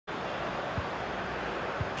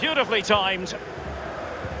beautifully timed.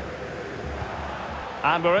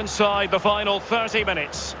 And we're inside the final 30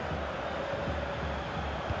 minutes.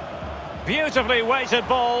 Beautifully weighted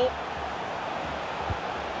ball.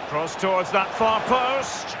 Cross towards that far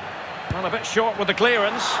post. Well, a bit short with the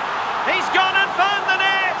clearance. He's gone and found the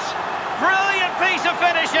net! Brilliant piece of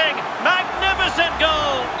finishing! Magnificent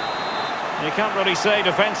goal! You can't really say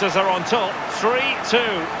defences are on top.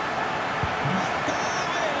 3-2.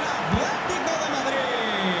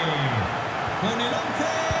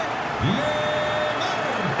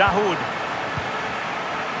 Dahoud.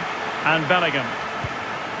 And Bellingham.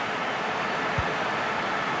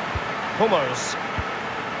 Hummels.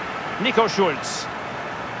 Nico Schulz.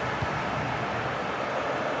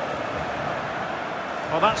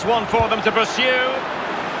 Well, that's one for them to pursue.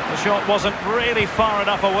 The shot wasn't really far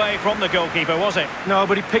enough away from the goalkeeper, was it? No,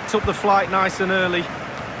 but he picked up the flight nice and early.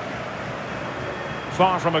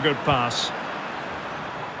 Far from a good pass.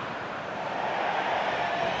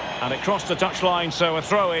 And it crossed the touchline, so a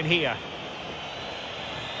throw in here.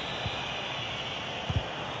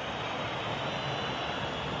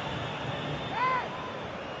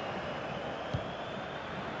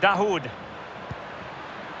 Dahoud.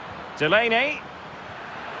 Delaney.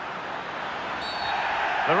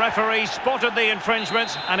 The referee spotted the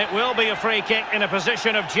infringement, and it will be a free kick in a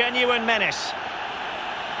position of genuine menace.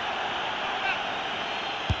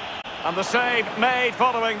 And the save made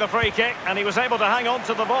following the free kick, and he was able to hang on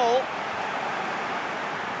to the ball.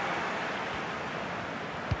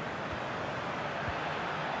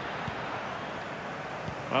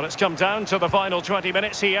 Well, it's come down to the final 20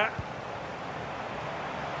 minutes here.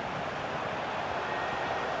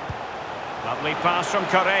 Lovely pass from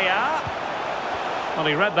Correa. Well,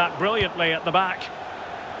 he read that brilliantly at the back.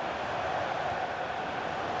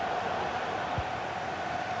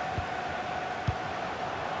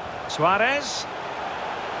 Suarez.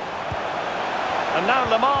 And now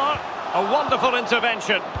Lamar. A wonderful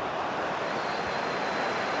intervention.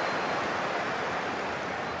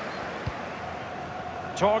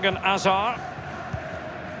 Torgan Hazard.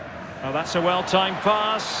 Oh, that's a well-timed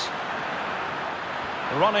pass.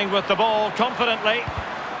 Running with the ball confidently.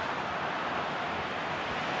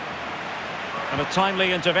 And a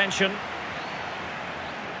timely intervention.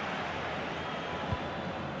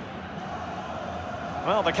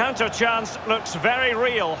 Well, the counter chance looks very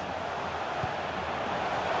real.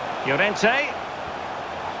 Llorente.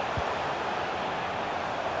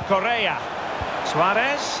 Correa.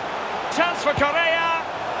 Suarez. Chance for Correa.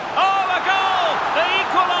 Oh, a goal! The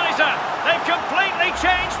equaliser! They've completely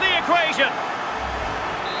changed the equation.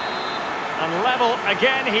 And level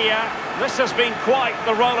again here. This has been quite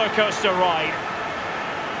the roller coaster ride.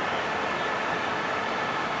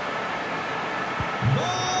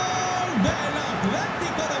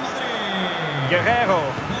 Guerrero.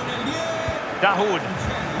 Dahoud.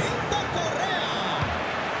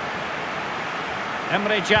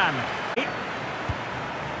 Emre Can.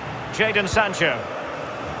 Jadon Sancho.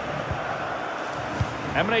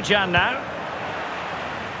 Emre Can now.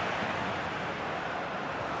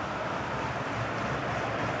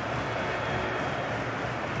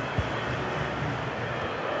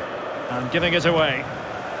 And giving it away.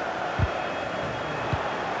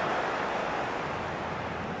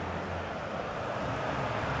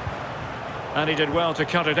 And he did well to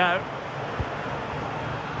cut it out.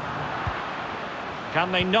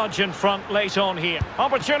 Can they nudge in front late on here?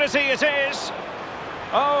 Opportunity it is.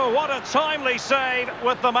 Oh, what a timely save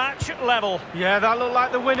with the match level. Yeah, that looked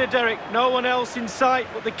like the winner, Derek. No one else in sight,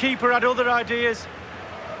 but the keeper had other ideas.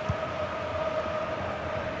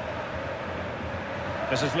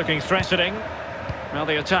 This is looking threatening. Well,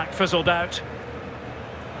 the attack fizzled out.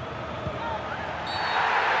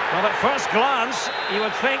 Well, at first glance, you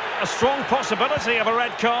would think a strong possibility of a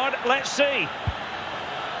red card. Let's see.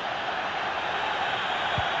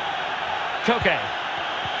 Koke.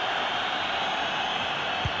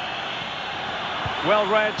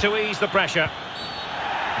 Well read to ease the pressure.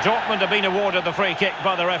 Dortmund have been awarded the free kick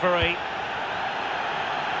by the referee.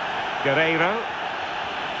 Guerrero.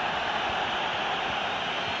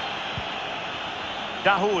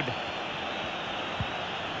 Dahoud.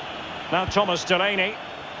 Now Thomas Delaney.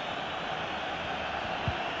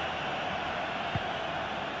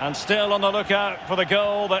 And still on the lookout for the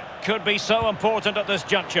goal that could be so important at this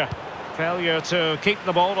juncture. Failure to keep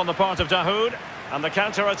the ball on the part of Dahoud. And the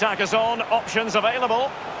counter-attack is on. Options available.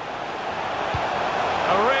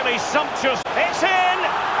 A really sumptuous... It's in!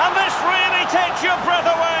 And this really takes your breath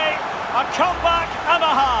away. A comeback and a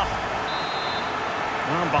half.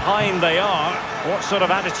 Well, behind they are. What sort of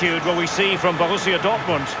attitude will we see from Borussia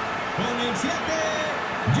Dortmund?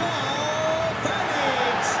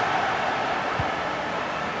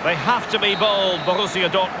 They have to be bold, Borussia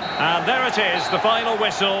Dortmund. And there it is, the final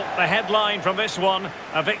whistle. The headline from this one,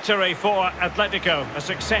 a victory for Atletico. A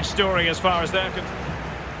success story as far as they're concerned.